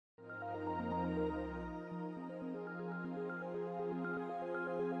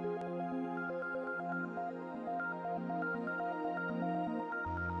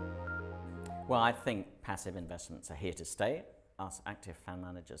Well, I think passive investments are here to stay. Us active fund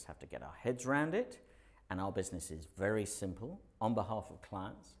managers have to get our heads around it, and our business is very simple. On behalf of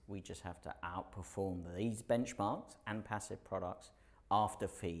clients, we just have to outperform these benchmarks and passive products after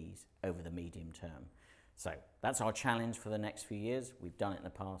fees over the medium term. So that's our challenge for the next few years. We've done it in the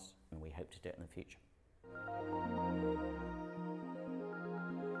past, and we hope to do it in the future.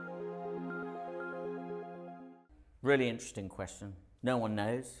 Really interesting question. No one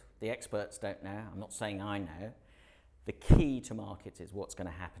knows. The experts don't know. I'm not saying I know. The key to markets is what's going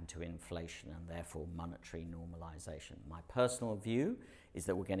to happen to inflation and therefore monetary normalisation. My personal view is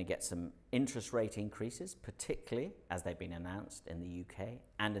that we're going to get some interest rate increases, particularly as they've been announced in the UK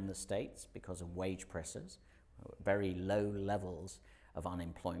and in the States because of wage pressures, very low levels of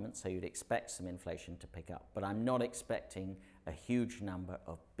unemployment, so you'd expect some inflation to pick up. But I'm not expecting a huge number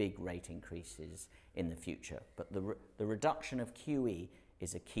of big rate increases in the future. But the reduction of QE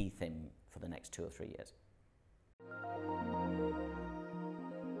is a key theme for the next 2 or 3 years.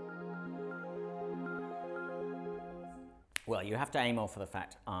 Well, you have to aim off for the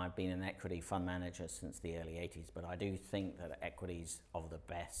fact I've been an equity fund manager since the early 80s, but I do think that equities are the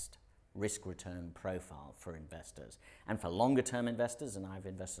best risk-return profile for investors. And for longer-term investors, and I've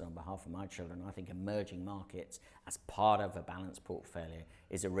invested on behalf of my children, I think emerging markets as part of a balanced portfolio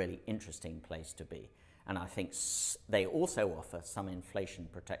is a really interesting place to be. And I think they also offer some inflation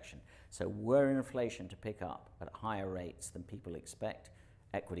protection. So were inflation to pick up at higher rates than people expect,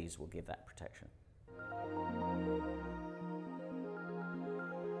 equities will give that protection.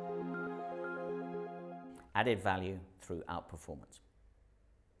 Added value through outperformance.